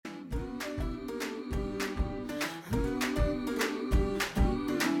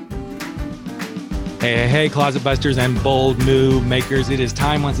Hey, Closet Busters and bold move makers. It is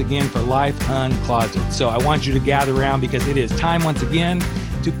time once again for Life Uncloseted. So I want you to gather around because it is time once again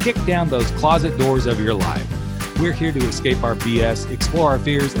to kick down those closet doors of your life. We're here to escape our BS, explore our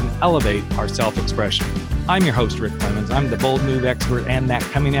fears, and elevate our self-expression. I'm your host, Rick Clemens. I'm the bold move expert and that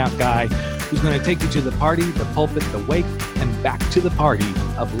coming out guy who's going to take you to the party, the pulpit, the wake, and back to the party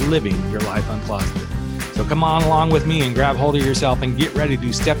of living your life uncloseted. So come on along with me and grab hold of yourself and get ready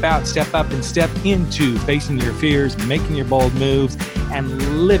to step out, step up, and step into facing your fears, making your bold moves,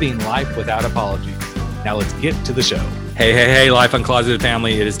 and living life without apologies. Now let's get to the show. Hey, Life Uncloseted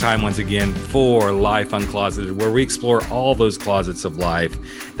family. It is time once again for Life Uncloseted, where we explore all those closets of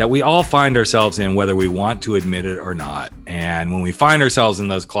life that we all find ourselves in, whether we want to admit it or not. And when we find ourselves in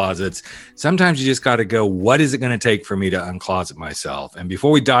those closets, sometimes you just got to go, what is it going to take for me to uncloset myself? And before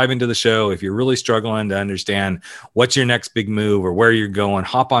we dive into the show, if you're really struggling to understand what's your next big move or where you're going,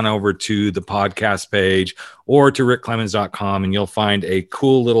 hop on over to the podcast page or to rickclemens.com, and you'll find a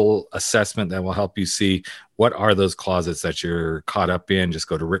cool little assessment that will help you see what are those closets that you're caught up in. Just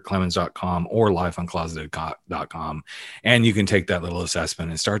go to rickclemens.com or lifeuncloseted.com, and you can take that little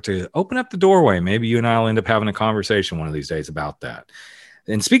assessment and start to open up the doorway. Maybe you and I will end up having a conversation one of these days about that.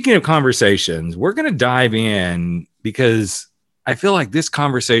 And speaking of conversations, we're going to dive in because I feel like this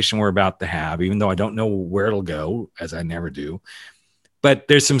conversation we're about to have, even though I don't know where it'll go, as I never do, but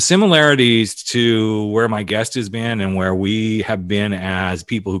there's some similarities to where my guest has been and where we have been as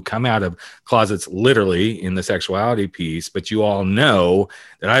people who come out of closets literally in the sexuality piece. But you all know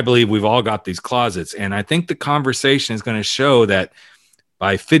that I believe we've all got these closets. And I think the conversation is going to show that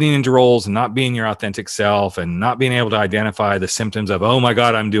by fitting into roles and not being your authentic self and not being able to identify the symptoms of, oh my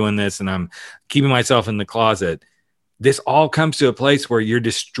God, I'm doing this and I'm keeping myself in the closet, this all comes to a place where you're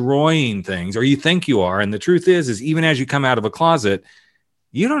destroying things, or you think you are. And the truth is even as you come out of a closet,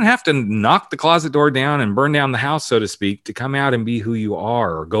 you don't have to knock the closet door down and burn down the house, so to speak, to come out and be who you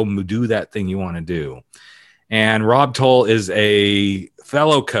are or go do that thing you want to do. And Rob Toll is a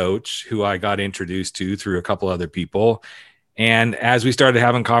fellow coach who I got introduced to through a couple other people. And as we started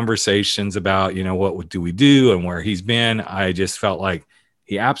having conversations about, what do we do and where he's been, I just felt like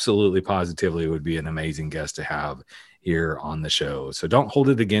he absolutely positively would be an amazing guest to have here on the show. So don't hold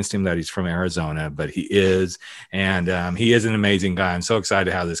it against him that he's from Arizona, but he is, and he is an amazing guy. I'm so excited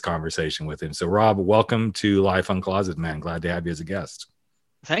to have this conversation with him. So Rob, welcome to Life Uncloseted, man. Glad to have you as a guest.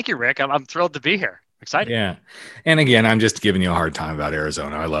 Thank you, Rick. I'm thrilled to be here. Excited. Yeah. And again, I'm just giving you a hard time about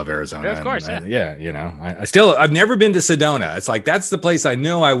Arizona. I love Arizona. Yeah, of course. I've never been to Sedona. It's like, that's the place I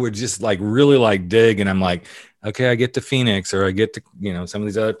know I would just really dig. And I'm like, okay, I get to Phoenix or I get to, some of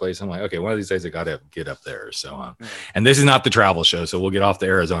these other places. I'm like, okay, one of these days I got to get up there. So, and this is not the travel show, so we'll get off the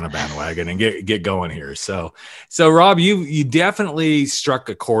Arizona bandwagon and get going here. So Rob, you definitely struck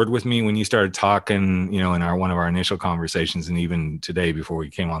a chord with me when you started talking, in one of our initial conversations, and even today before we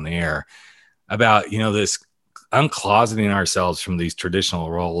came on the air, about, this uncloseting ourselves from these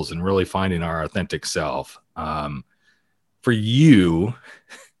traditional roles and really finding our authentic self. For you,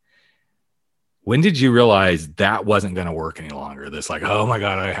 when did you realize that wasn't going to work any longer? This oh my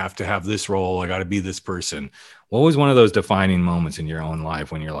God, I have to have this role. I got to be this person. What was one of those defining moments in your own life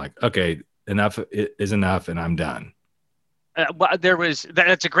when you're like, okay, enough is enough and I'm done?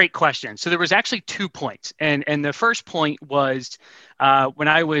 That's a great question. So there was actually 2 points. And the first point was when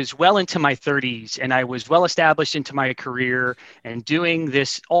I was well into my 30s and I was well established into my career and doing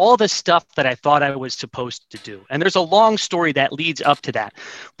all the stuff that I thought I was supposed to do. And there's a long story that leads up to that.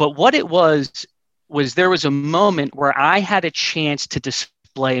 But what it was there was a moment where I had a chance to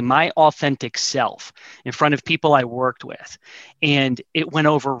display my authentic self in front of people I worked with. And it went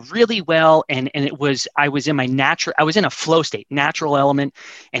over really well. And I was in a flow state, natural element.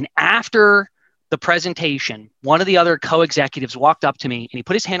 And after the presentation, one of the other co-executives walked up to me and he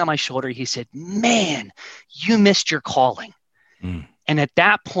put his hand on my shoulder. He said, "Man, you missed your calling." And at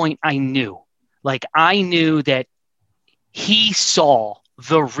that point I knew that he saw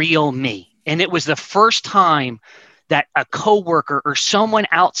the real me. And it was the first time that a coworker or someone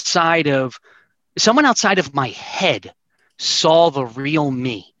outside of my head saw the real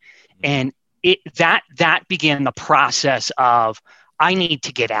me. And that began the process of, I need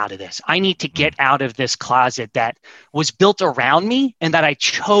to get out of this. I need to get out of this closet that was built around me and that I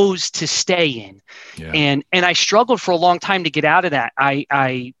chose to stay in. Yeah. And I struggled for a long time to get out of that.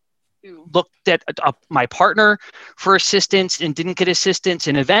 I looked at my partner for assistance and didn't get assistance.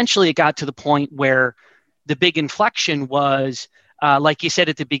 And eventually it got to the point where the big inflection was, like you said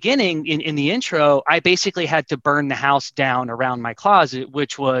at the beginning in the intro, I basically had to burn the house down around my closet,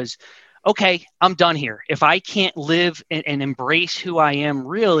 which was, okay, I'm done here. If I can't live and embrace who I am,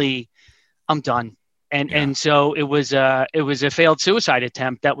 really, I'm done. And so it was a failed suicide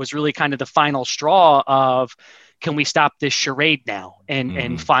attempt that was really kind of the final straw of, can we stop this charade now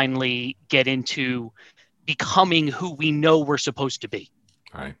and finally get into becoming who we know we're supposed to be.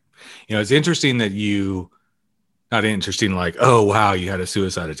 Right. It's interesting that not interesting like, oh, wow, you had a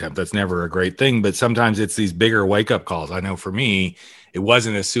suicide attempt. That's never a great thing. But sometimes it's these bigger wake up calls. I know for me, it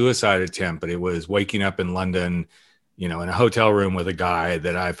wasn't a suicide attempt, but it was waking up in London, in a hotel room with a guy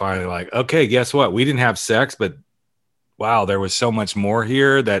that I finally like, okay, guess what? We didn't have sex, but wow, there was so much more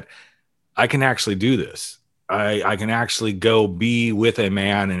here that I can actually do this. I can actually go be with a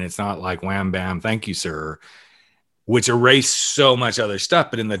man, and it's not like wham, bam, thank you, sir, which erased so much other stuff.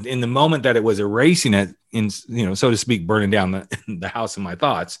 But in the moment that it was erasing it, so to speak, burning down the house of my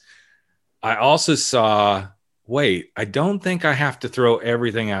thoughts, I also saw, wait, I don't think I have to throw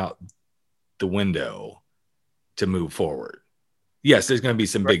everything out the window to move forward. Yes, there's going to be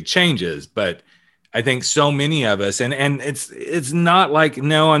some big changes, but I think so many of us, and it's not like,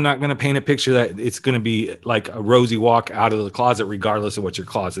 no, I'm not going to paint a picture that it's going to be like a rosy walk out of the closet, regardless of what your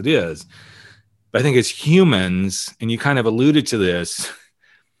closet is. But I think as humans, and you kind of alluded to this,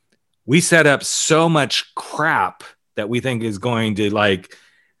 we set up so much crap that we think is going to, like,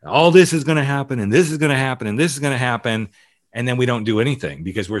 all this is going to happen, and this is going to happen, and this is going to happen. And then we don't do anything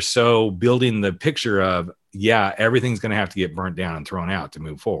because we're so building the picture of, everything's going to have to get burnt down and thrown out to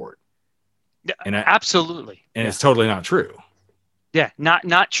move forward. And absolutely. And it's totally not true. Yeah,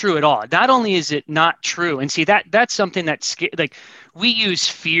 not true at all. Not only is it not true, and see that's something that's like, we use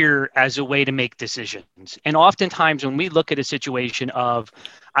fear as a way to make decisions. And oftentimes when we look at a situation of,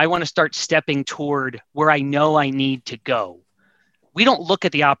 I want to start stepping toward where I know I need to go, we don't look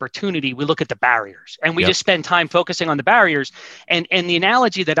at the opportunity, we look at the barriers, and we just spend time focusing on the barriers. And the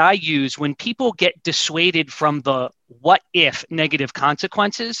analogy that I use, when people get dissuaded from the what if negative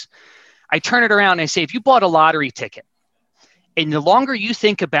consequences, I turn it around and I say, if you bought a lottery ticket, and the longer you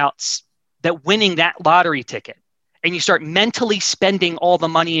think about that winning that lottery ticket, and you start mentally spending all the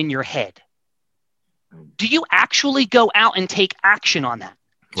money in your head, do you actually go out and take action on that?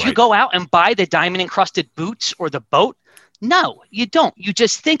 Do you go out and buy the diamond encrusted boots or the boat? No, you don't. You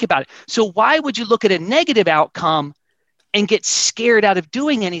just think about it. So why would you look at a negative outcome and get scared out of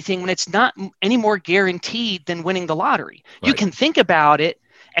doing anything when it's not any more guaranteed than winning the lottery? Right. You can think about it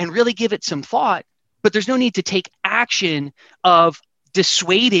and really give it some thought, but there's no need to take action of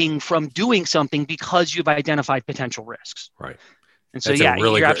dissuading from doing something because you've identified potential risks. Right. And so,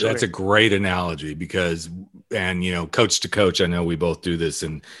 that's a great analogy because, and, coach to coach, I know we both do this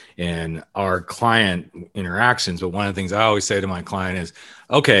in our client interactions, but one of the things I always say to my client is,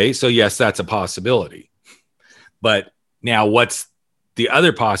 okay, so yes, that's a possibility, but now what's the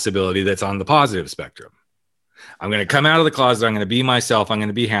other possibility that's on the positive spectrum? I'm going to come out of the closet. I'm going to be myself. I'm going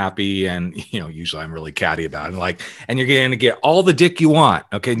to be happy. And, usually I'm really catty about it. And you're going to get all the dick you want.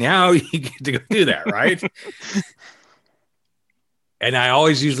 Okay. Now you get to go do that. Right. And I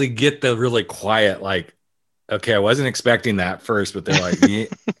always usually get the really quiet, like, okay, I wasn't expecting that first, but they're like,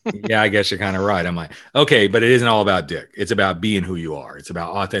 yeah, I guess you're kind of right. I'm like, okay, but it isn't all about dick. It's about being who you are. It's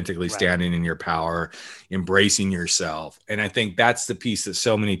about authentically standing in your power, embracing yourself. And I think that's the piece that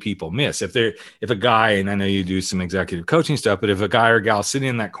so many people miss. If a guy, and I know you do some executive coaching stuff, but if a guy or gal sitting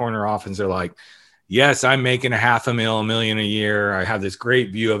in that corner often, they're like, yes, I'm making $500,000, $1 million a year. I have this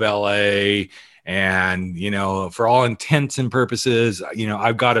great view of LA. And, for all intents and purposes,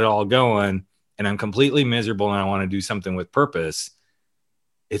 I've got it all going and I'm completely miserable and I want to do something with purpose.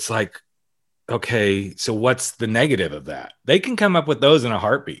 It's like, okay, so what's the negative of that? They can come up with those in a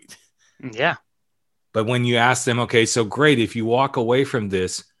heartbeat. Yeah. But when you ask them, okay, so great, if you walk away from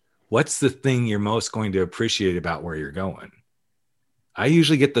this, what's the thing you're most going to appreciate about where you're going? I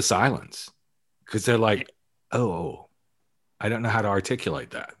usually get the silence because they're like, oh, I don't know how to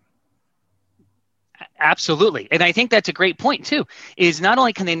articulate that. Absolutely. And I think that's a great point too, is not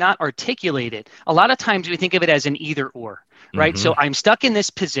only can they not articulate it, a lot of times we think of it as an either or, right? Mm-hmm. So I'm stuck in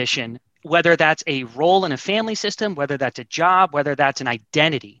this position, whether that's a role in a family system, whether that's a job, whether that's an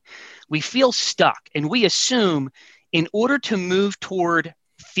identity. We feel stuck and we assume in order to move toward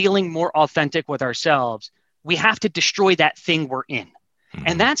feeling more authentic with ourselves, we have to destroy that thing we're in.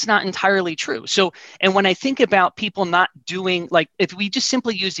 And that's not entirely true. So, and when I think about people not doing, like, if we just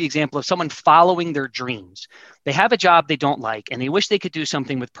simply use the example of someone following their dreams, they have a job they don't like, and they wish they could do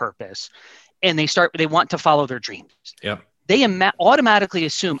something with purpose, and they want to follow their dreams. Yep. They automatically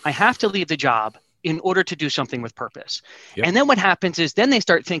assume I have to leave the job in order to do something with purpose. Yep. And then what happens is then they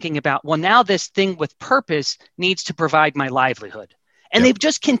start thinking about, well, now this thing with purpose needs to provide my livelihood. And they've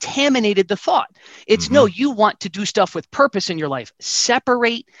just contaminated the thought. It's no, you want to do stuff with purpose in your life.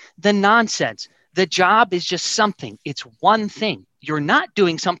 Separate the nonsense. The job is just something. It's one thing. You're not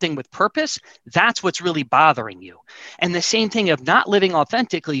doing something with purpose. That's what's really bothering you. And the same thing of not living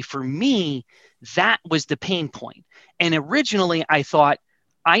authentically, for me, that was the pain point. And originally I thought,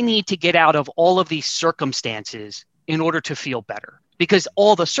 I need to get out of all of these circumstances in order to feel better, because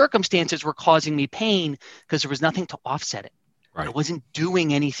all the circumstances were causing me pain because there was nothing to offset it. Right. I wasn't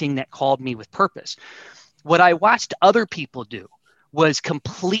doing anything that called me with purpose. What I watched other people do was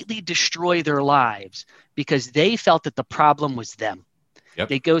completely destroy their lives because they felt that the problem was them. Yep.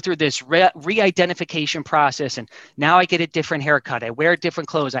 They go through this re-identification process, and now I get a different haircut. I wear different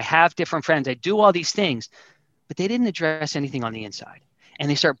clothes. I have different friends. I do all these things, but they didn't address anything on the inside. And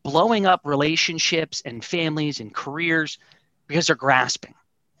they start blowing up relationships and families and careers because they're grasping.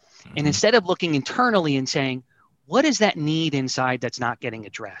 Mm-hmm. And instead of looking internally and saying, what is that need inside that's not getting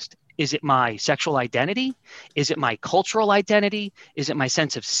addressed? Is it my sexual identity? Is it my cultural identity? Is it my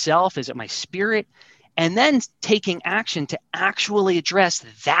sense of self? Is it my spirit? And then taking action to actually address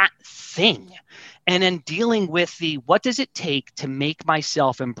that thing. And then dealing with what does it take to make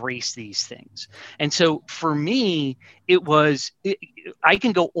myself embrace these things? And so for me, I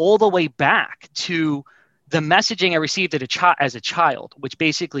can go all the way back to the messaging I received as a child, which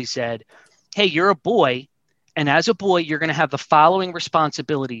basically said, hey, you're a boy. And as a boy, you're going to have the following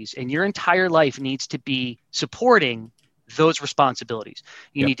responsibilities, and your entire life needs to be supporting those responsibilities.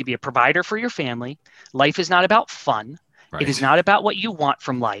 You need to be a provider for your family. Life is not about fun. Right. It is not about what you want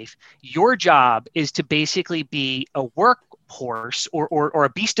from life. Your job is to basically be a workhorse or a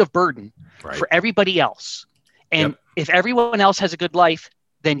beast of burden for everybody else. And if everyone else has a good life,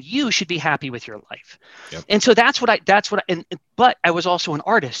 then you should be happy with your life. And so but I was also an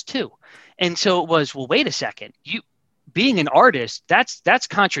artist too. And so it was, well, wait a second, being an artist, that's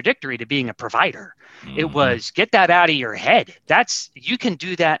contradictory to being a provider. Mm-hmm. It was, get that out of your head. You can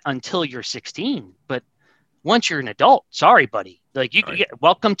do that until you're 16, but once you're an adult, sorry, buddy, like you can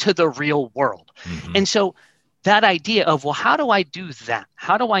welcome to the real world. Mm-hmm. And so that idea of, well, how do I do that?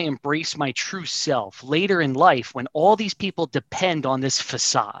 How do I embrace my true self later in life when all these people depend on this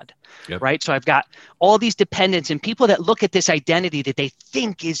facade, right? So I've got all these dependents and people that look at this identity that they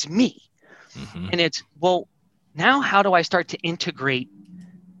think is me. Mm-hmm. And it's, well, now how do I start to integrate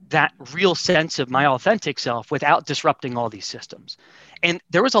that real sense of my authentic self without disrupting all these systems? And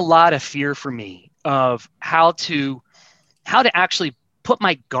there was a lot of fear for me of how to actually put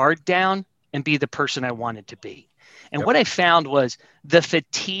my guard down and be the person I wanted to be. And what I found was the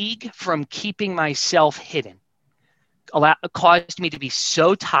fatigue from keeping myself hidden caused me to be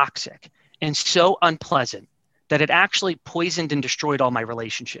so toxic and so unpleasant that it actually poisoned and destroyed all my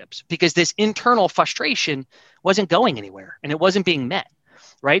relationships, because this internal frustration wasn't going anywhere and it wasn't being met,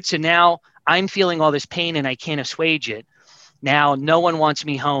 right? So now I'm feeling all this pain and I can't assuage it. Now no one wants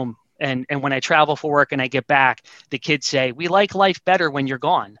me home. And when I travel for work and I get back, the kids say, we like life better when you're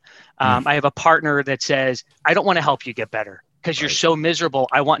gone. I have a partner that says, I don't want to help you get better because you're so miserable.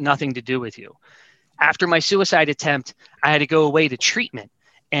 I want nothing to do with you. After my suicide attempt, I had to go away to treatment.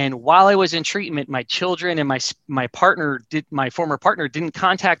 And while I was in treatment, my children and my former partner didn't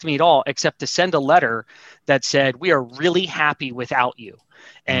contact me at all, except to send a letter that said, we are really happy without you.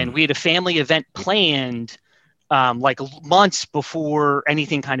 And we had a family event planned like months before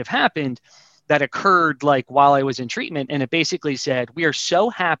anything kind of happened that occurred like while I was in treatment. And it basically said, we are so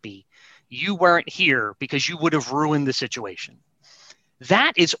happy you weren't here because you would have ruined the situation.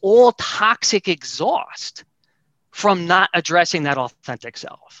 That is all toxic exhaust from not addressing that authentic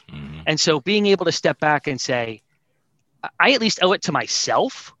self. Mm-hmm. And so being able to step back and say, I at least owe it to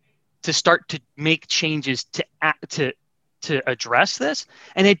myself to start to make changes to address this.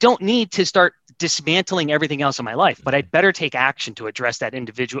 And I don't need to start dismantling everything else in my life, but I'd better take action to address that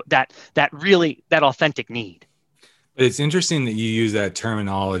individual, that authentic need. But it's interesting that you use that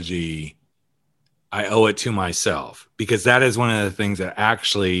terminology, I owe it to myself, because that is one of the things that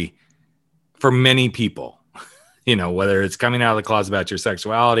actually, for many people, whether it's coming out of the closet about your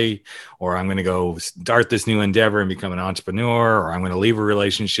sexuality, or I'm going to go start this new endeavor and become an entrepreneur, or I'm going to leave a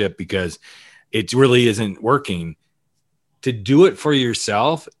relationship because it really isn't working. To do it for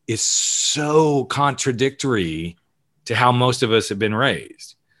yourself is so contradictory to how most of us have been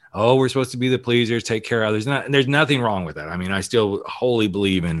raised. Oh, we're supposed to be the pleasers, take care of others. There's nothing wrong with that. I mean, I still wholly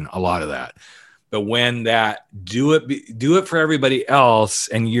believe in a lot of that. But when that do it for everybody else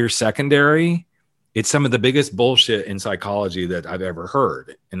and you're secondary, it's some of the biggest bullshit in psychology that I've ever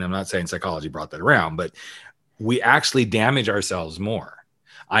heard. And I'm not saying psychology brought that around, but we actually damage ourselves more.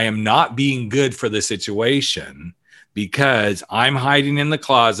 I am not being good for the situation because I'm hiding in the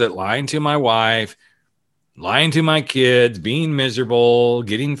closet, lying to my wife, lying to my kids, being miserable,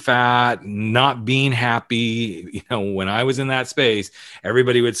 getting fat, not being happy. You know, when I was in that space,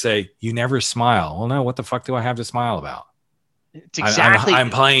 everybody would say, "You never smile." Well, no, what the fuck do I have to smile about? It's exactly. I'm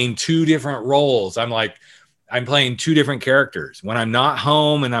playing two different roles. I'm playing two different characters. When I'm not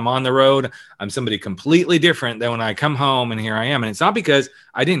home and I'm on the road, I'm somebody completely different than when I come home and here I am. And it's not because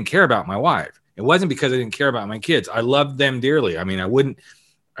I didn't care about my wife. It wasn't because I didn't care about my kids. I loved them dearly. I mean, I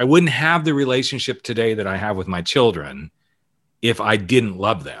wouldn't have the relationship today that I have with my children if I didn't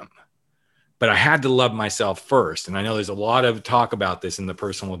love them. But I had to love myself first. And I know there's a lot of talk about this in the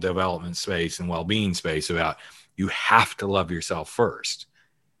personal development space and well-being space about you have to love yourself first.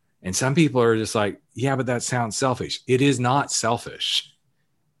 And some people are just like, yeah, but that sounds selfish. It is not selfish.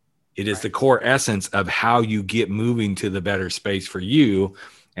 It is the core essence of how you get moving to the better space for you.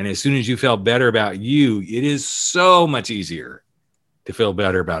 And as soon as you feel better about you, it is so much easier to feel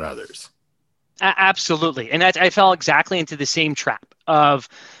better about others. Absolutely. And I fell exactly into the same trap of,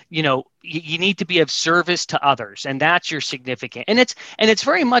 you know, you need to be of service to others, and that's your significant. And it's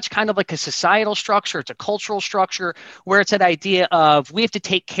very much kind of like a societal structure. It's a cultural structure where it's that idea of we have to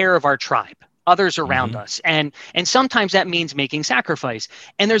take care of our tribe, others around us. And sometimes that means making sacrifice.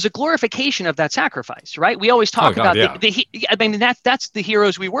 And there's a glorification of that sacrifice, right? We always talk about I mean, that's the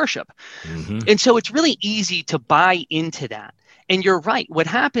heroes we worship. And so it's really easy to buy into that. And you're right. What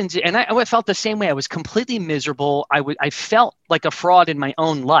happens, and I felt the same way. I was completely miserable. I felt like a fraud in my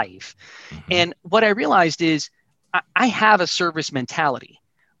own life. And what I realized is I have a service mentality.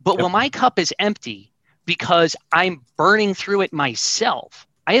 But when my cup is empty because I'm burning through it myself,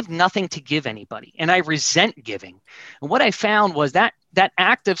 I have nothing to give anybody. And I resent giving. And what I found was that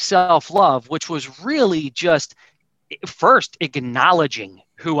act of self-love, which was really just first acknowledging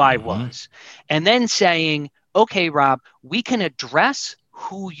who I was, and then saying, okay, Rob, we can address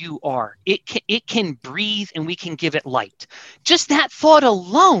who you are. It can breathe and we can give it light. Just that thought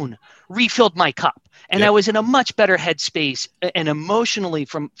alone refilled my cup. And I was in a much better headspace and emotionally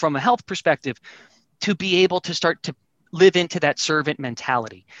from a health perspective to be able to start to live into that servant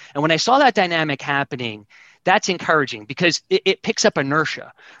mentality. And when I saw that dynamic happening, that's encouraging because it picks up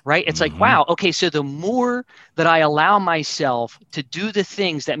inertia, right? It's like, wow, okay, so the more that I allow myself to do the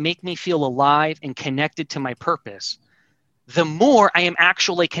things that make me feel alive and connected to my purpose, the more I am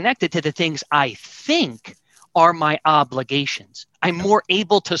actually connected to the things I think are my obligations. I'm more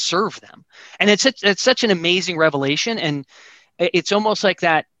able to serve them. And it's such an amazing revelation. And it's almost like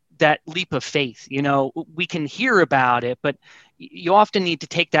that leap of faith. You know, we can hear about it, but you often need to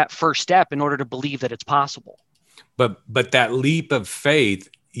take that first step in order to believe that it's possible. But that leap of faith,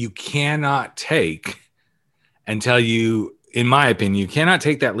 you cannot take until you, in my opinion, you cannot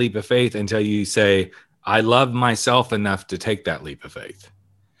take that leap of faith until you say, I love myself enough to take that leap of faith.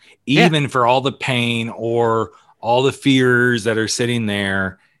 Even for all the pain or all the fears that are sitting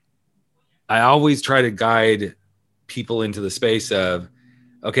there, I always try to guide people into the space of,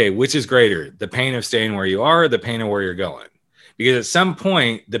 okay, which is greater, the pain of staying where you are or the pain of where you're going? Because at some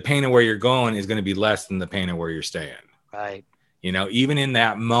point, the pain of where you're going is going to be less than the pain of where you're staying. Right. You know, even in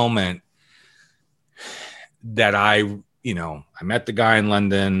that moment that I met the guy in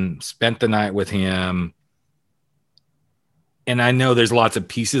London, spent the night with him. And I know there's lots of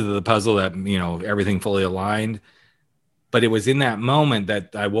pieces of the puzzle that, you know, everything fully aligned. But it was in that moment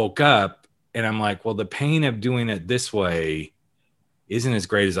that I woke up and I'm like, well, the pain of doing it this way isn't as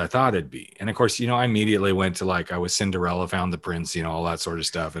great as I thought it'd be. And of course, you know, I immediately went to like, I was Cinderella, found the prince, you know, all that sort of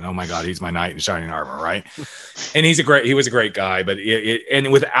stuff. And oh my God, he's my knight in shining armor. Right. And he was a great guy, but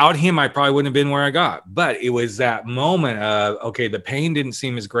and without him, I probably wouldn't have been where I got. But it was that moment of, okay, the pain didn't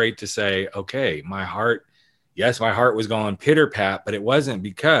seem as great to say, okay, my heart was going pitter pat, but it wasn't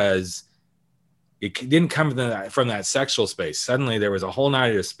because it didn't come from that sexual space. Suddenly there was a whole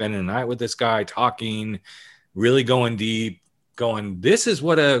night of spending the night with this guy, talking, really going deep, going, this is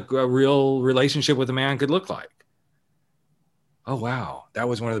what a real relationship with a man could look like. Oh, wow. That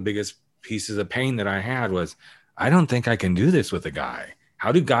was one of the biggest pieces of pain that I had was, I don't think I can do this with a guy.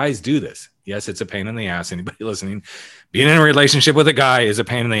 How do guys do this? Yes, it's a pain in the ass. Anybody listening, being in a relationship with a guy is a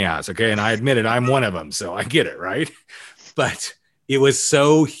pain in the ass. Okay. And I admit it, I'm one of them. So I get it. Right. But it was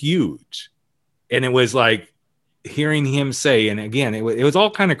so huge. And it was like hearing him say, and again, it was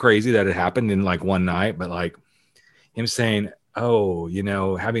all kind of crazy that it happened in like one night, but like him saying, oh, you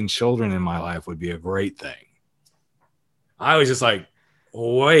know, having children in my life would be a great thing. I was just like,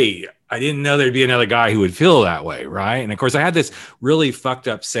 wait, I didn't know there'd be another guy who would feel that way. Right. And of course I had this really fucked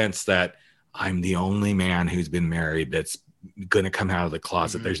up sense that I'm the only man who's been married that's going to come out of the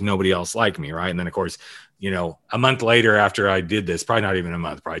closet. Mhm. There's nobody else like me. Right. And then of course, a month later after I did this, probably not even a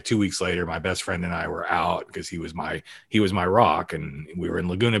month, probably 2 weeks later, my best friend and I were out because he was my rock, and we were in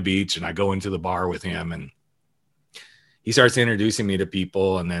Laguna Beach, and I go into the bar with him, and he starts introducing me to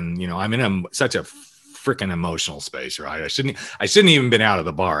people. And then, I'm in such a freaking emotional space, right? I shouldn't even been out of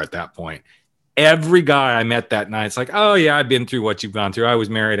the bar at that point. Every guy I met that night, it's like, oh yeah, I've been through what you've gone through. I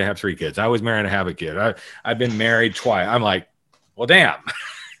was married, I have 3 kids. I was married, I have a kid. I've been married twice. I'm like, well, damn.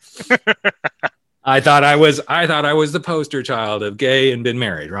 I thought I was the poster child of gay and been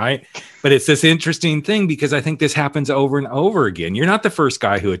married, right? But it's this interesting thing because I think this happens over and over again. You're not the first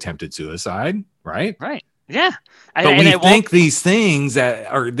guy who attempted suicide, right? Right. Yeah. But we think these things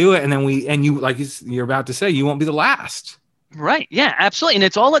that are do it, and then you like you're about to say, you won't be the last. Right. Yeah, absolutely. And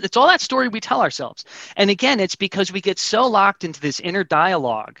it's all that story we tell ourselves. And again, it's because we get so locked into this inner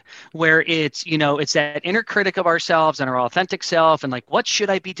dialogue where it's that inner critic of ourselves and our authentic self, and like, what should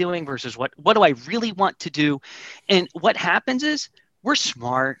I be doing versus what do I really want to do? And what happens is we're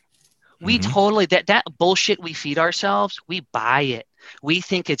smart. We totally, that bullshit we feed ourselves, we buy it. We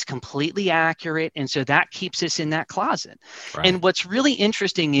think it's completely accurate. And so that keeps us in that closet. Right. And what's really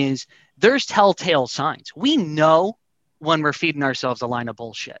interesting is there's telltale signs. We know when we're feeding ourselves a line of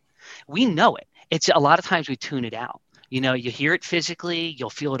bullshit. We know it. It's a lot of times we tune it out. You hear it physically, you'll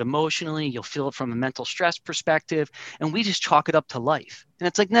feel it emotionally, you'll feel it from a mental stress perspective, and we just chalk it up to life. And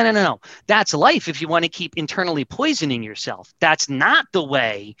it's like, no. That's life if you want to keep internally poisoning yourself. That's not the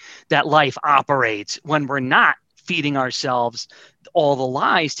way that life operates when we're not feeding ourselves all the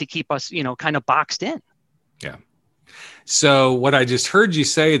lies to keep us, kind of boxed in. Yeah. So what I just heard you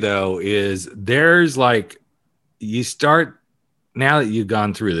say, though, is there's like, you start, now that you've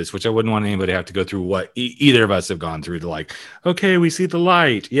gone through this, which I wouldn't want anybody to have to go through what either of us have gone through, to like, okay, we see the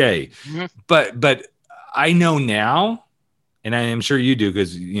light, yay. Mm-hmm. But I know now, and I am sure you do,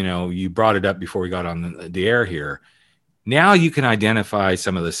 because you brought it up before we got on the air here. Now you can identify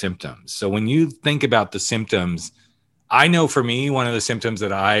some of the symptoms. So when you think about the symptoms, I know for me, one of the symptoms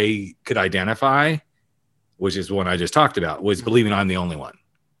that I could identify, which is one I just talked about, was believing I'm the only one.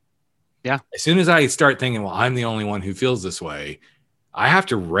 Yeah. As soon as I start thinking, well, I'm the only one who feels this way, I have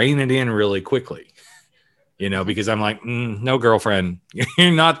to rein it in really quickly, because I'm like, no, girlfriend,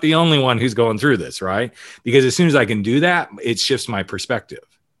 you're not the only one who's going through this, right? Because as soon as I can do that, it shifts my perspective.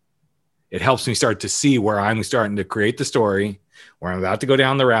 It helps me start to see where I'm starting to create the story, where I'm about to go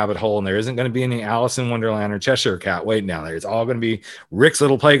down the rabbit hole, and there isn't going to be any Alice in Wonderland or Cheshire Cat waiting down there. It's all going to be Rick's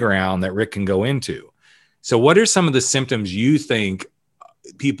little playground that Rick can go into. So what are some of the symptoms you think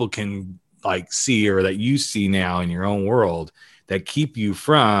people can like see, or that you see now in your own world, that keep you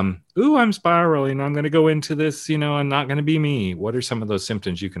from, ooh, I'm spiraling, I'm going to go into this, I'm not going to be me? What are some of those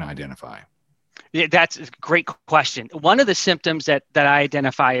symptoms you can identify? Yeah, that's a great question. One of the symptoms that I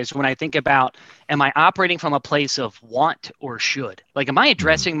identify is when I think about, am I operating from a place of want or should? Like, am I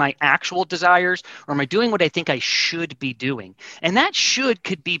addressing my actual desires, or am I doing what I think I should be doing? And that should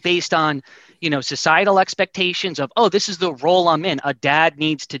could be based on, societal expectations of, oh, this is the role I'm in. A dad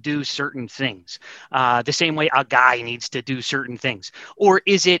needs to do certain things, the same way a guy needs to do certain things. Or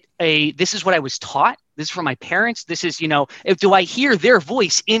is it this is what I was taught? This is from my parents. This is, do I hear their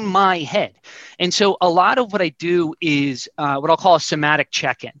voice in my head? And so a lot of what I do is what I'll call a somatic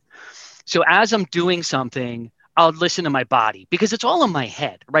check-in. So as I'm doing something, I'll listen to my body, because it's all in my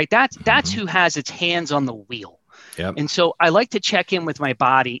head, right? That's who has its hands on the wheel. Yep. And so I like to check in with my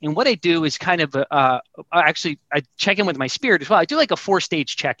body. And what I do is kind of, I check in with my spirit as well. I do like a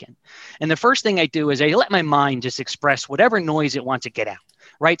 4-stage check-in. And the first thing I do is I let my mind just express whatever noise it wants to get out,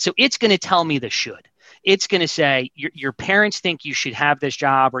 right? So it's going to tell me the should. It's going to say, your parents think you should have this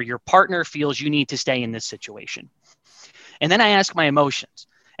job, or your partner feels you need to stay in this situation. And then I ask my emotions,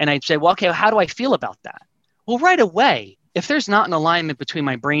 and I say, well, okay, how do I feel about that? Well, right away, if there's not an alignment between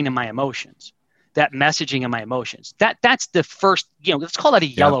my brain and my emotions, that messaging and my emotions, that's the first, let's call that a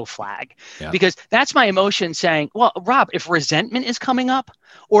yellow flag, because that's my emotion saying, well, Rob, if resentment is coming up,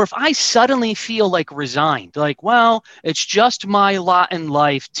 or if I suddenly feel like resigned, like, well, it's just my lot in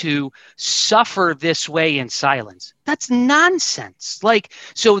life to suffer this way in silence. That's nonsense. Like,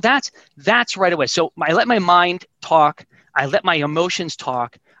 so that's right away. So I let my mind talk. I let my emotions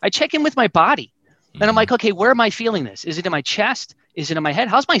talk. I check in with my body. And I'm like, okay, where am I feeling this? Is it in my chest? Is it in my head?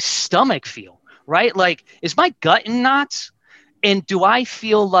 How's my stomach feel? Right? Like, is my gut in knots? And do I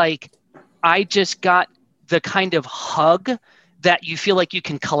feel like I just got the kind of hug that you feel like you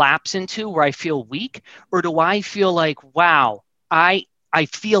can collapse into, where I feel weak? Or do I feel like, wow, I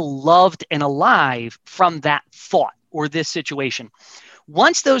feel loved and alive from that thought or this situation?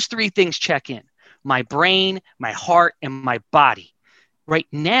 Once those 3 things check in, my brain, my heart, and my body. Right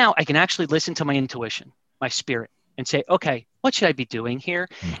now, I can actually listen to my intuition, my spirit, and say, okay, what should I be doing here?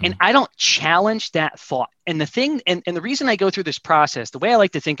 Mm-hmm. And I don't challenge that thought. And the thing, and the reason I go through this process, the way I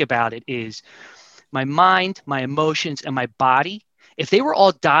like to think about it is my mind, my emotions, and my body, if they were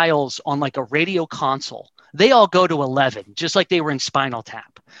all dials on like a radio console, they all go to 11, just like they were in Spinal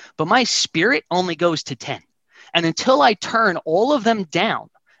Tap. But my spirit only goes to 10. And until I turn all of them down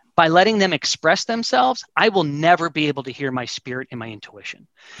by letting them express themselves, I will never be able to hear my spirit and my intuition.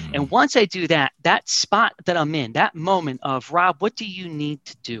 Mm-hmm. And once I do that, that spot that I'm in, that moment of, Rob, what do you need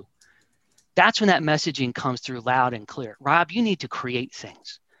to do? That's when that messaging comes through loud and clear. Rob, you need to create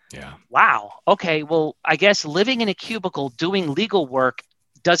things. Yeah. Wow. Okay. Well, I guess living in a cubicle doing legal work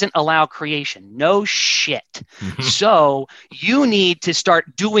doesn't allow creation. No shit. So you need to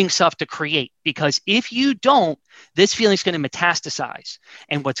start doing stuff to create, because if you don't, this feeling is going to metastasize.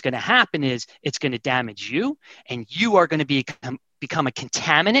 And what's going to happen is it's going to damage you, and you are going to become a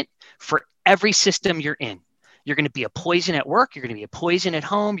contaminant for every system you're in. You're going to be a poison at work. You're going to be a poison at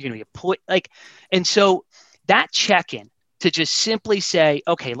home. You're going to be and so that check-in to just simply say,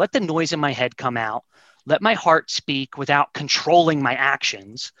 okay, let the noise in my head come out. Let my heart speak without controlling my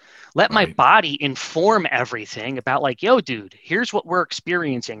actions. Let my body inform everything about like, yo, dude, here's what we're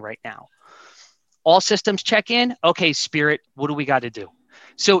experiencing right now. All systems check in. Okay, spirit, what do we got to do?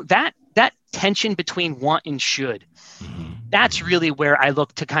 So that tension between want and should, that's really where I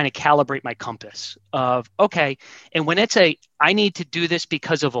look to kind of calibrate my compass of, okay, and when it's I need to do this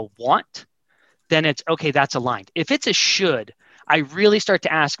because of a want, then it's, okay, that's aligned. If it's a should, I really start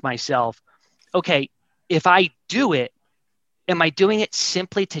to ask myself, okay, if I do it, am I doing it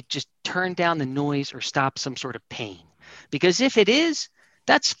simply to just turn down the noise or stop some sort of pain? Because if it is,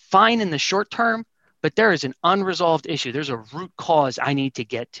 that's fine in the short term, but there is an unresolved issue. There's a root cause I need to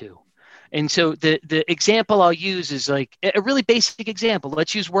get to. And so the example I'll use is like a really basic example.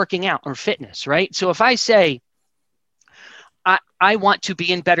 Let's use working out or fitness, right? So if I say, I want to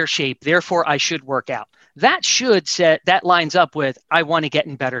be in better shape, therefore I should work out. That lines up with, I want to get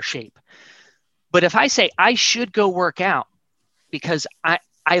in better shape. But if I say I should go work out because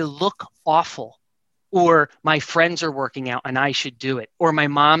I look awful, or my friends are working out and I should do it, or my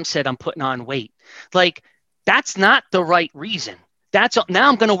mom said I'm putting on weight, like that's not the right reason. Now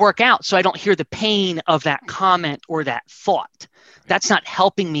I'm going to work out so I don't hear the pain of that comment or that thought. That's not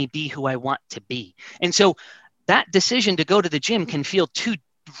helping me be who I want to be. And so that decision to go to the gym can feel two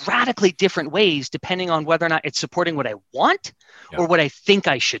radically different ways depending on whether or not it's supporting what I want or what I think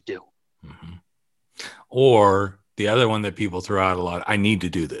I should do. Mm-hmm. Or the other one that people throw out a lot, I need to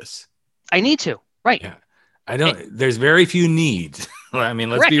do this. I need to, right. Yeah. There's very few needs. I mean,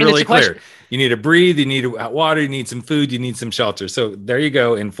 let's be really clear. You need to breathe, you need water, you need some food, you need some shelter. So there you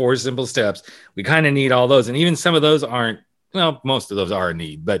go. In 4 simple steps, we kind of need all those. And even some of those aren't, well, most of those are a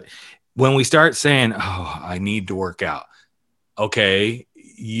need. But when we start saying, oh, I need to work out. Okay,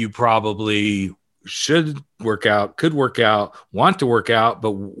 you probably should work out, could work out, want to work out,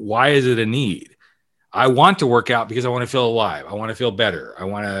 but why is it a need? I want to work out because I want to feel alive. I want to feel better. I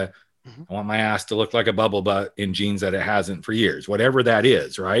want my ass to look like a bubble butt in jeans that it hasn't for years, whatever that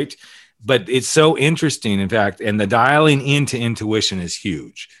is, right? But it's so interesting, in fact, and the dialing into intuition is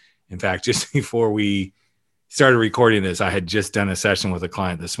huge. In fact, just before we started recording this, I had just done a session with a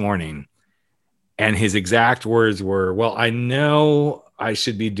client this morning, and his exact words were, well, I know I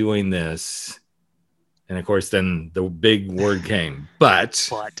should be doing this. And of course, then the big word came, but.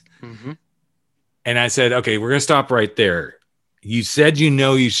 Mm-hmm. And I said, okay, we're going to stop right there. You said you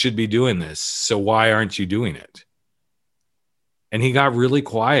know you should be doing this, so why aren't you doing it? And he got really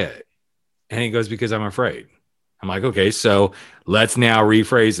quiet. And he goes, because I'm afraid. I'm like, okay, so let's now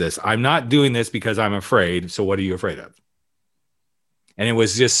rephrase this. I'm not doing this because I'm afraid. So what are you afraid of? And it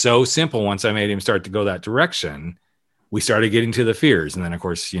was just so simple. Once I made him start to go that direction, we started getting to the fears. And then, of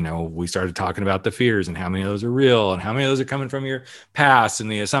course, we started talking about the fears and how many of those are real and how many of those are coming from your past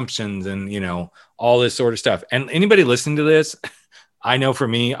and the assumptions and, all this sort of stuff. And anybody listening to this, I know for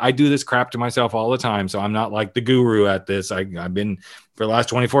me, I do this crap to myself all the time. So I'm not like the guru at this. I've been, for the last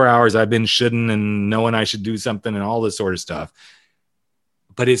 24 hours, I've been shouldn't and knowing I should do something and all this sort of stuff.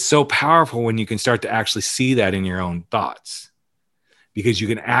 But it's so powerful when you can start to actually see that in your own thoughts, because you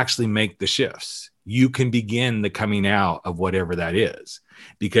can actually make the shifts. You can begin the coming out of whatever that is,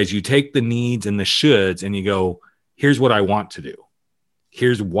 because you take the needs and the shoulds and you go, here's what I want to do.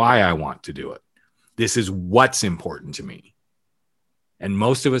 Here's why I want to do it. This is what's important to me. And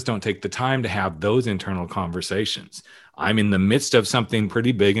most of us don't take the time to have those internal conversations. I'm in the midst of something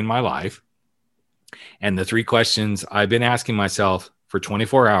pretty big in my life. And the 3 questions I've been asking myself for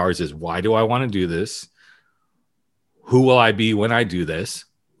 24 hours is, why do I want to do this? Who will I be when I do this?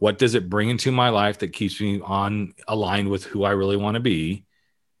 What does it bring into my life that keeps me on aligned with who I really want to be?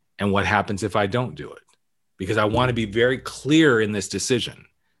 And what happens if I don't do it? Because I want to be very clear in this decision.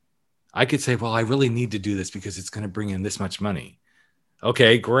 I could say, well, I really need to do this because it's going to bring in this much money.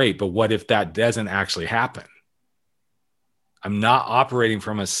 Okay, great. But what if that doesn't actually happen? I'm not operating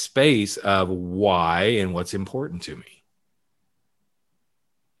from a space of why and what's important to me.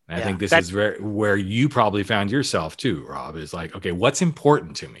 And I think this is where you probably found yourself too, Rob, is like, okay, what's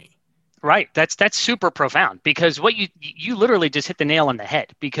important to me? Right. That's super profound, because what you literally just hit the nail on the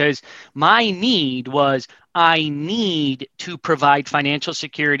head, because my need was, I need to provide financial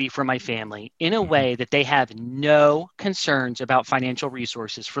security for my family in a way that they have no concerns about financial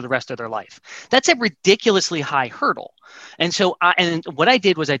resources for the rest of their life. That's a ridiculously high hurdle. And so what I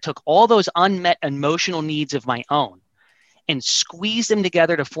did was I took all those unmet emotional needs of my own and squeezed them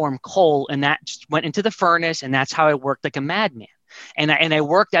together to form coal, and that just went into the furnace, and that's how I worked like a madman. And I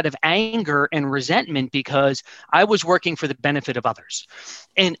worked out of anger and resentment because I was working for the benefit of others.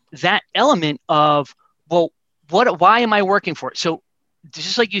 And that element of, well, why am I working for it? So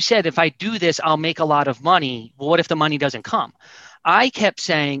just like you said, if I do this, I'll make a lot of money. Well, what if the money doesn't come? I kept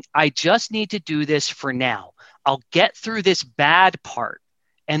saying, I just need to do this for now. I'll get through this bad part,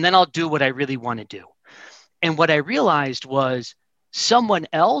 and then I'll do what I really want to do. And what I realized was someone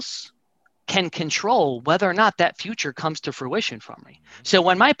else can control whether or not that future comes to fruition for me. So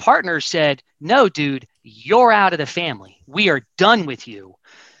when my partner said, no, dude, you're out of the family, we are done with you,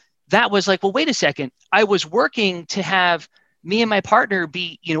 that was like, well, wait a second. I was working to have me and my partner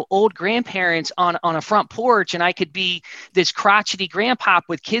be, old grandparents on a front porch, and I could be this crotchety grandpop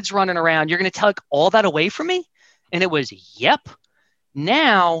with kids running around. You're going to take all that away from me? And it was, yep.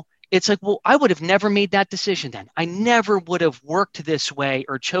 Now it's like, well, I would have never made that decision then. I never would have worked this way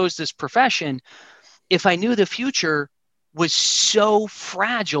or chose this profession if I knew the future was so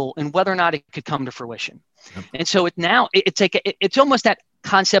fragile and whether or not it could come to fruition. Yep. And so it's almost that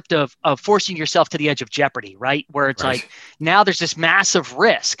concept of forcing yourself to the edge of jeopardy, right? Where it's like, now there's this massive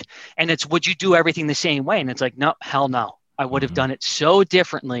risk, and it's, would you do everything the same way? And it's like, no, hell no. I would have done it so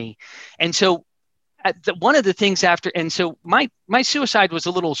differently. And so one of the things so my suicide was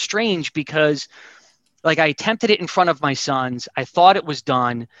a little strange, because like I attempted it in front of my sons. I thought it was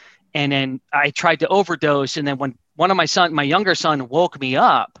done. And then I tried to overdose. And then when one of my younger son woke me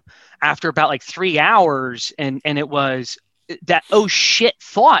up after about like 3 hours, and it was that, oh shit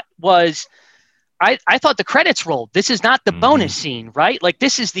thought was, I thought the credits rolled. This is not the bonus scene, right? Like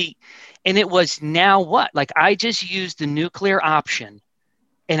this is and it was, now what? Like I just used the nuclear option,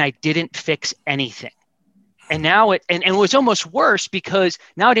 and I didn't fix anything. And now it was almost worse, because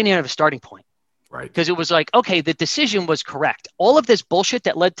now I didn't even have a starting point. Right. Because it was like, okay, the decision was correct. All of this bullshit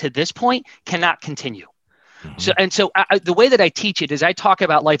that led to this point cannot continue. Mm-hmm. So the way that I teach it is I talk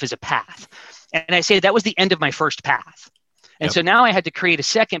about life as a path. And I say that was the end of my first path. And so now I had to create a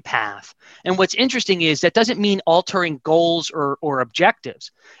second path. And what's interesting is that doesn't mean altering goals or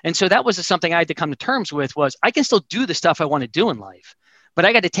objectives. And so that was something I had to come to terms with, was I can still do the stuff I want to do in life, but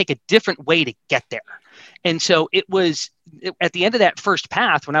I got to take a different way to get there. And so at the end of that first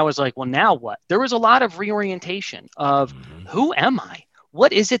path, when I was like, well, now what? There was a lot of reorientation of who am I?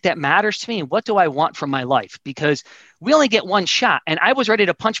 What is it that matters to me? And what do I want from my life? Because we only get one shot, and I was ready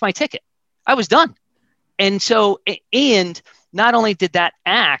to punch my ticket. I was done. And so, and not only did that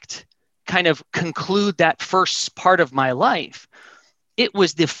act kind of conclude that first part of my life, it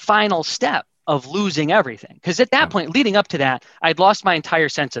was the final step of losing everything. Because at that point, leading up to that, I'd lost my entire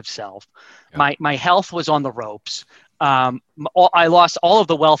sense of self. My health was on the ropes. I lost all of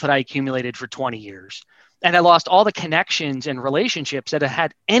the wealth that I accumulated for 20 years. And I lost all the connections and relationships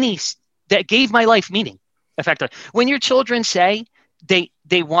that that gave my life meaning, effectively. When your children say they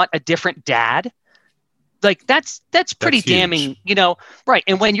want a different dad, like that's pretty damning, right?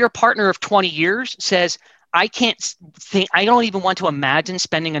 And when your partner of 20 years says, I don't even want to imagine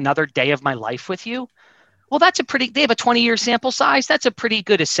spending another day of my life with you. Well, they have a 20-year sample size. That's a pretty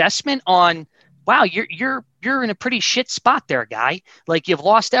good assessment on, wow, you're in a pretty shit spot there, guy. Like you've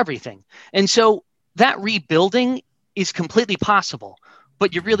lost everything. And so that rebuilding is completely possible,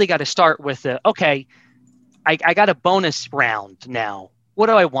 but you really got to start with okay, I got a bonus round now. What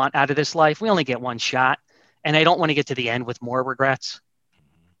do I want out of this life? We only get one shot, and I don't want to get to the end with more regrets.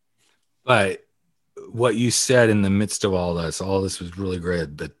 But what you said in the midst of all this was really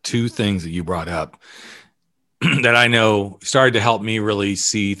great. The two things that you brought up that I know started to help me really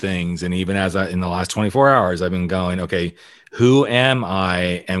see things. And even in the last 24 hours, I've been going, okay, who am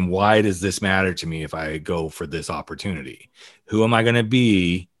I and why does this matter to me if I go for this opportunity? Who am I going to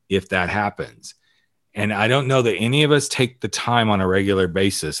be if that happens? And I don't know that any of us take the time on a regular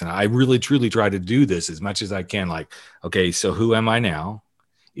basis. And I really, truly try to do this as much as I can. Like, okay, so who am I now?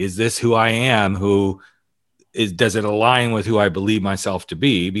 Is this who I am? Does it align with who I believe myself to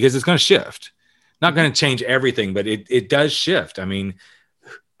be? Because it's going to shift. Not going to change everything, but it does shift. I mean,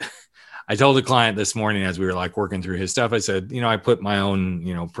 I told a client this morning as we were like working through his stuff, I said, I put my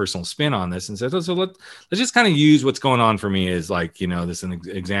own, personal spin on this and said, so let's just kind of use what's going on for me as like, this is an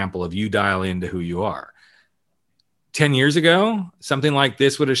example of you dial into who you are. 10 years ago, something like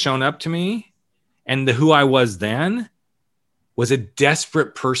this would have shown up to me. And who I was then was a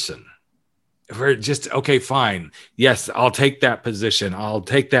desperate person. For just, okay, fine. Yes, I'll take that position. I'll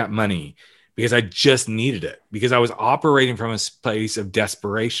take that money because I just needed it, because I was operating from a place of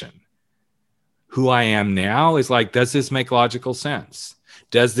desperation. Who I am now is like, does this make logical sense?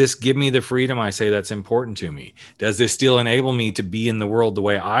 Does this give me the freedom I say that's important to me? Does this still enable me to be in the world the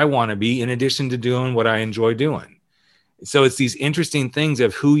way I want to be, in addition to doing what I enjoy doing? So it's these interesting things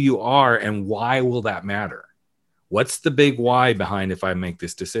of who you are and why will that matter? What's the big why behind if I make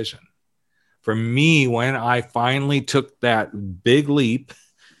this decision? For me, when I finally took that big leap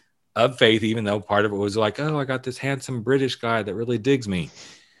of faith, even though part of it was like, oh, I got this handsome British guy that really digs me.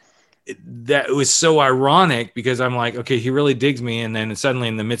 That was so ironic because I'm like, okay, he really digs me. And then suddenly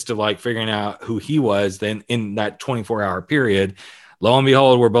in the midst of like figuring out who he was, then in that 24-hour period, lo and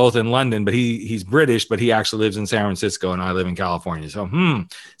behold, we're both in London, but he's British, but he actually lives in San Francisco and I live in California. So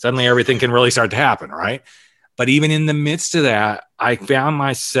suddenly everything can really start to happen, right? But even in the midst of that, I found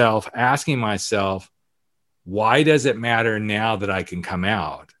myself asking myself, why does it matter now that I can come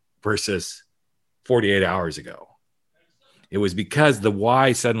out versus 48 hours ago? It was because the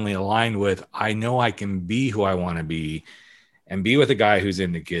why suddenly aligned with, I know I can be who I want to be and be with a guy who's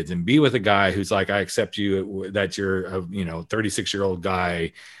into kids and be with a guy who's like, I accept you, that you're a 36-year-old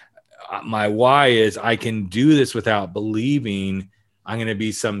guy. My why is I can do this without believing I'm going to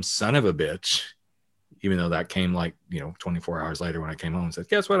be some son of a bitch, even though that came like, 24 hours later when I came home and said,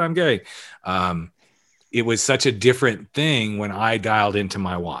 guess what? I'm gay. It was such a different thing when I dialed into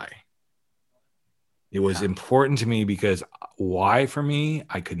my why. It was important to me because why for me,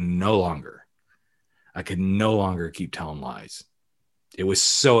 I could no longer keep telling lies. It was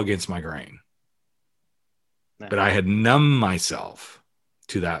so against my grain. But I had numbed myself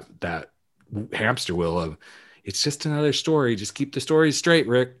to that hamster wheel of, it's just another story. Just keep the stories straight,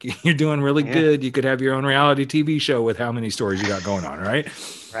 Rick. You're doing really good. You could have your own reality TV show with how many stories you got going on, right?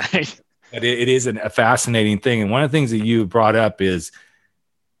 Right. But it is a fascinating thing. And one of the things that you brought up is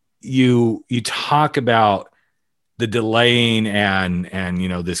you talk about the delaying and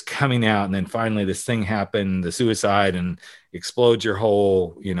this coming out, and then finally this thing happened, the suicide, and explodes your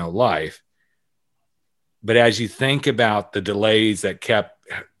whole life. But as you think about the delays that kept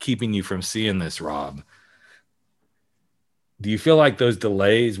keeping you from seeing this, Rob, do you feel like those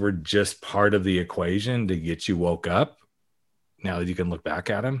delays were just part of the equation to get you woke up now that you can look back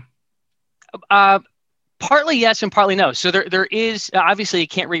at them? Partly yes and partly no. So there is, obviously you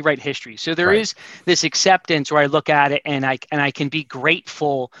can't rewrite history. So there is this acceptance where I look at it and I can be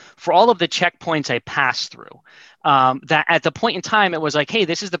grateful for all of the checkpoints I passed through. That at the point in time, it was like, hey,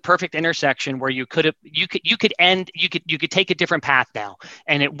 this is the perfect intersection where you could take a different path now,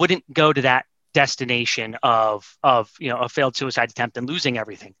 and it wouldn't go to that destination of a failed suicide attempt and losing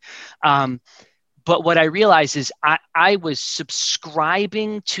everything. But what I realized is I was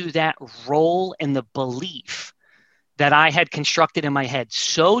subscribing to that role and the belief that I had constructed in my head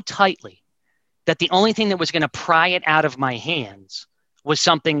so tightly that the only thing that was going to pry it out of my hands was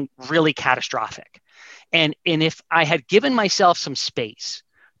something really catastrophic. And if I had given myself some space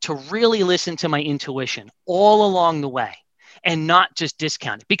to really listen to my intuition all along the way and not just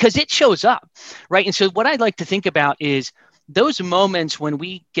discount it, because it shows up, right? And so what I'd like to think about is those moments when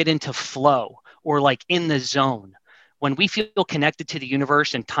we get into flow, or like in the zone, when we feel connected to the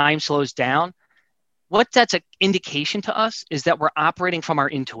universe and time slows down, what that's an indication to us is that we're operating from our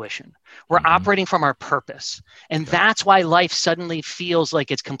intuition. We're operating from our purpose. And that's why life suddenly feels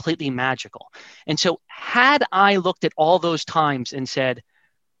like it's completely magical. And so had I looked at all those times and said,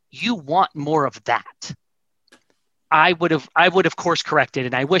 you want more of that, I would have course corrected.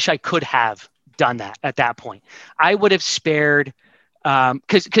 And I wish I could have done that at that point. I would have spared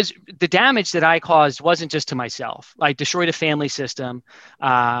because the damage that I caused wasn't just to myself. I destroyed a family system.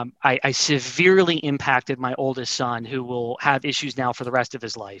 I severely impacted my oldest son, who will have issues now for the rest of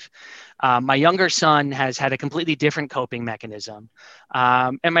his life. My younger son has had a completely different coping mechanism.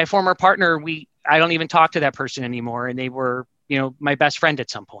 And my former partner, I don't even talk to that person anymore. And they were, my best friend at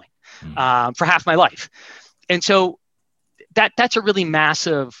some point for half my life. And so that's a really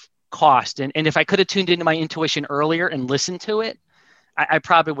massive cost. And if I could have tuned into my intuition earlier and listened to it, I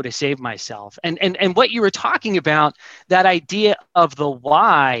probably would have saved myself. And what you were talking about, that idea of the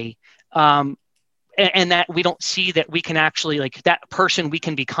why, and that we don't see that we can actually, like, that person we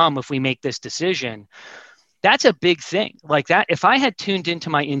can become if we make this decision, that's a big thing. Like that, if I had tuned into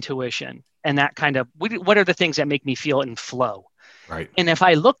my intuition and that kind of, what are the things that make me feel in flow? Right. And if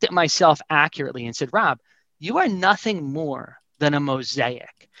I looked at myself accurately and said, Rob, you are nothing more than a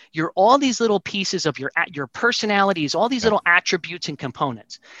mosaic. You're all these little pieces of your personalities, all these little attributes and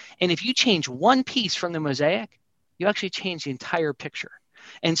components. And if you change one piece from the mosaic, you actually change the entire picture.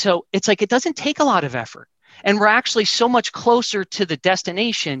 And so it's like, it doesn't take a lot of effort. And we're actually so much closer to the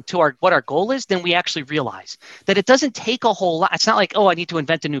destination, to what our goal is, than we actually realize. That it doesn't take a whole lot. It's not like, oh, I need to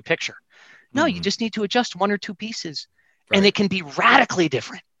invent a new picture. No, you just need to adjust one or two pieces, and it can be radically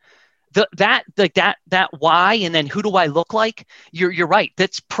different. That why, and then who do I look like? You're right.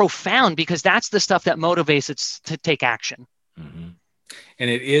 That's profound, because that's the stuff that motivates us to take action. Mm-hmm. And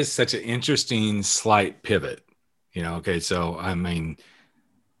it is such an interesting slight pivot. Okay, so I mean,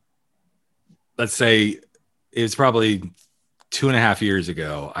 let's say it's probably 2.5 years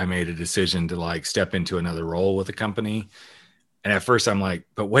ago, I made a decision to like step into another role with a company. And at first I'm like,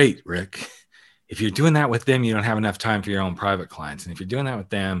 but wait, Rick, if you're doing that with them, you don't have enough time for your own private clients. And if you're doing that with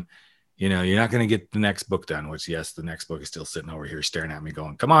them, you're not going to get the next book done, which, yes, the next book is still sitting over here staring at me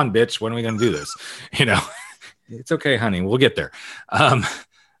going, come on, bitch, when are we going to do this? It's okay, honey, we'll get there.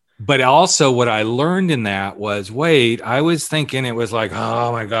 But also what I learned in that was, wait, I was thinking it was like,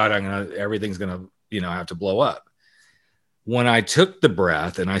 oh my God, everything's going to, have to blow up. When I took the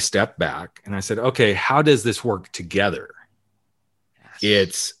breath and I stepped back and I said, okay, how does this work together? Yes.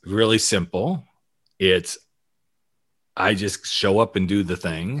 It's really simple. I just show up and do the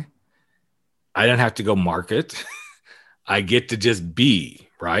thing. I don't have to go market. I get to just be,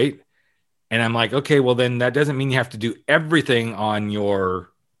 right? And I'm like, okay, well then that doesn't mean you have to do everything on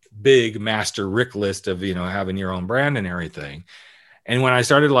your big master Rick list of, having your own brand and everything. And when I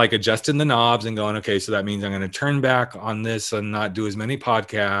started like adjusting the knobs and going, okay, so that means I'm going to turn back on this and not do as many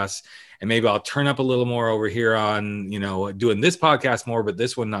podcasts. And maybe I'll turn up a little more over here on, doing this podcast more, but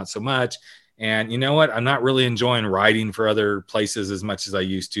this one, not so much. And you know what? I'm not really enjoying writing for other places as much as I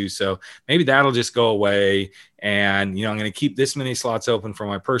used to. So maybe that'll just go away. And, I'm going to keep this many slots open for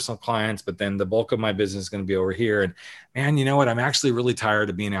my personal clients, but then the bulk of my business is going to be over here. And man, you know what? I'm actually really tired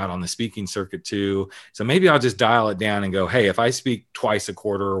of being out on the speaking circuit too. So maybe I'll just dial it down and go, hey, if I speak twice a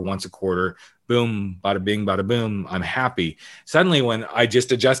quarter or once a quarter, boom, bada bing, bada boom, I'm happy. Suddenly when I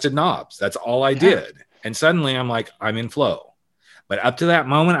just adjusted knobs, that's all I did. And suddenly I'm like, I'm in flow. But up to that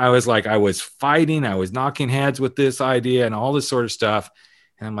moment, I was fighting. I was knocking heads with this idea and all this sort of stuff.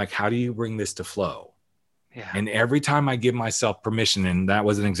 And I'm like, how do you bring this to flow? Yeah. And every time I give myself permission, and that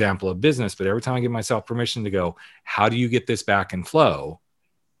was an example of business, but every time I give myself permission to go, how do you get this back in flow?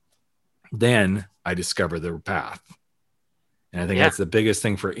 Then I discover the path. And I think that's the biggest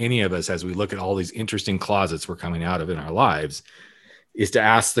thing for any of us as we look at all these interesting closets we're coming out of in our lives, is to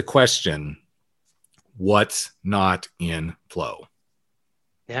ask the question, what's not in flow?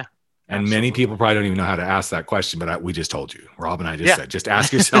 Yeah. And many people probably don't even know how to ask that question, but we just told you. Rob and I just said, just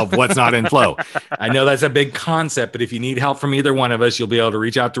ask yourself what's not in flow. I know that's a big concept, but if you need help from either one of us, you'll be able to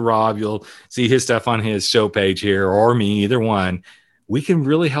reach out to Rob. You'll see his stuff on his show page here, or me, either one. We can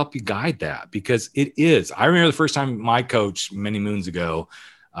really help you guide that, because it is. I remember the first time my coach many moons ago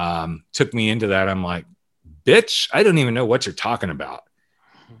took me into that. I'm like, bitch, I don't even know what you're talking about.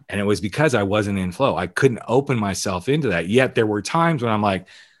 And it was because I wasn't in flow. I couldn't open myself into that. Yet there were times when I'm like,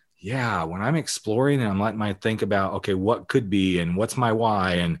 yeah, when I'm exploring and I'm letting my think about, okay, what could be and what's my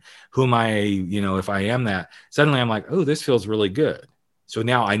why and who am I, if I am that, suddenly I'm like, oh, this feels really good. So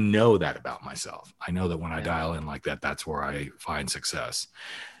now I know that about myself. I know that when I dial in like that, that's where I find success.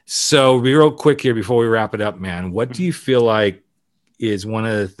 So be real quick here before we wrap it up, man. What do you feel like is one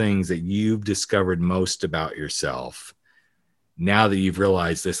of the things that you've discovered most about yourself now that you've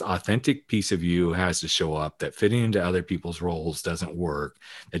realized this authentic piece of you has to show up, that fitting into other people's roles doesn't work,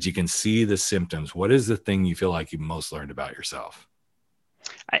 that you can see the symptoms? What is the thing you feel like you've most learned about yourself?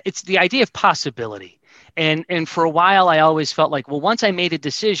 It's the idea of possibility. And for a while, I always felt like, well, once I made a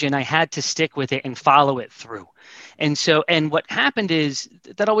decision, I had to stick with it and follow it through. And what happened is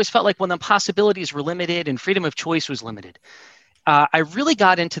that always felt like when the possibilities were limited and freedom of choice was limited, I really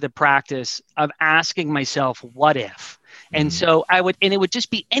got into the practice of asking myself, what if? And so it would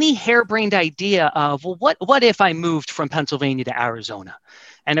just be any harebrained idea of, well, what if I moved from Pennsylvania to Arizona?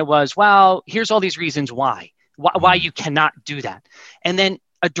 And it was, well, here's all these reasons why you cannot do that. And then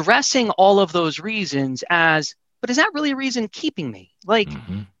addressing all of those reasons as, but is that really a reason keeping me? Like,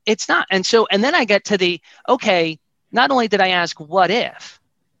 it's not. And then I get to okay, not only did I ask what if,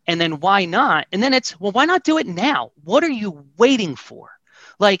 and then why not? And then it's, well, why not do it now? What are you waiting for?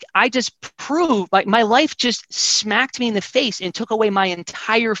 Like, I just proved, like, my life just smacked me in the face and took away my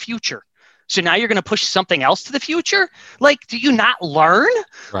entire future. So now you're going to push something else to the future? Like, do you not learn?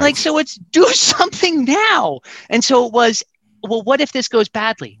 Right. Like, so it's do something now. And so it was, well, what if this goes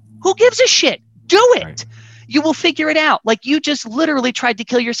badly? Who gives a shit? Do it. Right. You will figure it out. Like, you just literally tried to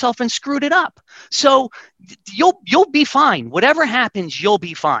kill yourself and screwed it up. So you'll be fine. Whatever happens, you'll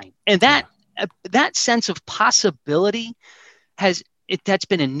be fine. And that sense of possibility that's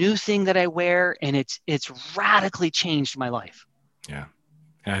been a new thing that I wear, and it's radically changed my life. Yeah.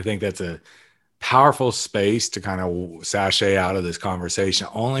 And I think that's a powerful space to kind of sashay out of this conversation,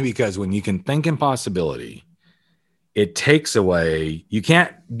 only because when you can think in possibility, it takes away, you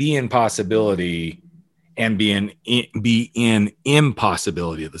can't be in possibility and be in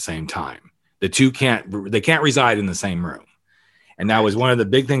impossibility at the same time. The two can't reside in the same room. And that was one of the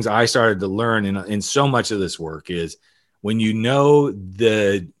big things I started to learn in so much of this work is when you know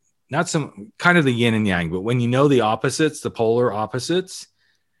not some kind of the yin and yang, but when you know the opposites, the polar opposites,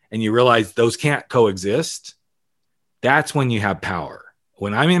 and you realize those can't coexist, that's when you have power.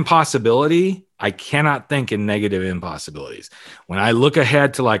 When I'm in possibility, I cannot think in negative impossibilities. When I look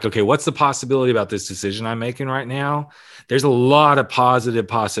ahead to like, okay, what's the possibility about this decision I'm making right now? There's a lot of positive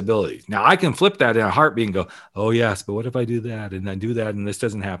possibilities. Now I can flip that in a heartbeat and go, oh yes, but what if I do that and I do that and this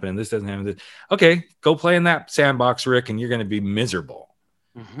doesn't happen and this doesn't happen? Okay, go play in that sandbox, Rick, and you're going to be miserable.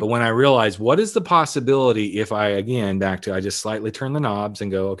 But when I realize what is the possibility if I just slightly turn the knobs and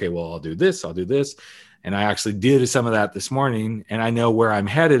go, okay, well, I'll do this. And I actually did some of that this morning, and I know where I'm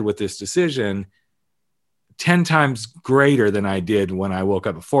headed with this decision 10 times greater than I did when I woke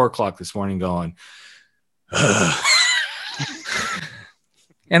up at 4:00 this morning going, ugh.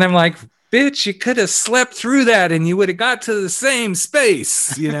 And I'm like, bitch, you could have slept through that and you would have got to the same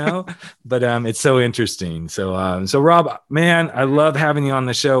space, but it's so interesting. So Rob, man, I love having you on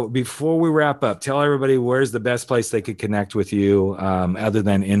the show. Before we wrap up, tell everybody where's the best place they could connect with you other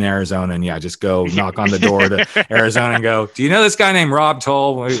than in Arizona. And just go knock on the door to Arizona and go, do you know this guy named Rob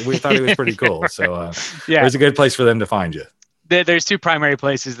Toll? We thought he was pretty cool. So where's a good place for them to find you? There's two primary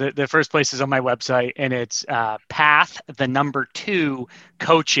places. The first place is on my website, and it's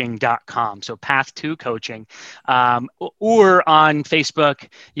path2coaching.com. So path2coaching. Or on Facebook,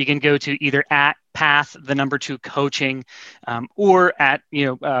 you can go to either at path2coaching or at,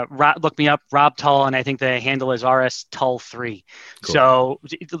 look me up, Rob Tull, and I think the handle is RS Tull3. Cool. So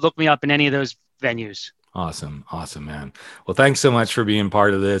look me up in any of those venues. Awesome, man. Well, thanks so much for being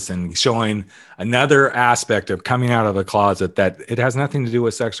part of this and showing another aspect of coming out of a closet that it has nothing to do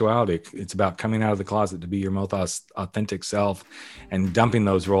with sexuality. It's about coming out of the closet to be your most authentic self and dumping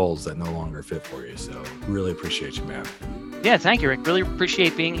those roles that no longer fit for you. So really appreciate you, man. Yeah, thank you, Rick. Really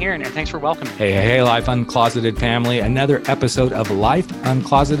appreciate being here, and thanks for welcoming me. Hey, Life Uncloseted family. Another episode of Life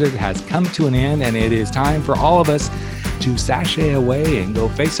Uncloseted has come to an end, and it is time for all of us to sashay away and go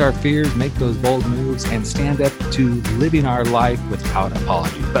face our fears, make those bold moves, and stand up to living our life without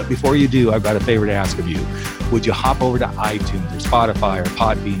apologies. But before you do, I've got a favor to ask of you. Would you hop over to iTunes or Spotify or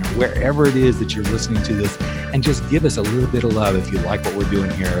Podbean or wherever it is that you're listening to this and just give us a little bit of love if you like what we're doing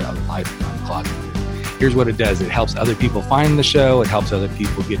here at Life Uncloseted. Here's what it does. It helps other people find the show. It helps other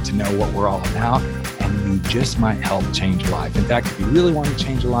people get to know what we're all about. And you just might help change a life. In fact, if you really want to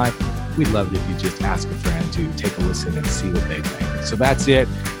change a life, we'd love it if you just ask a friend to take a listen and see what they think. So that's it.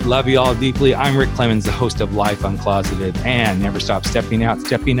 Love you all deeply. I'm Rick Clemens, the host of Life Uncloseted, and never stop stepping out,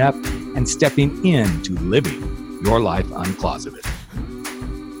 stepping up, and stepping into living your life uncloseted.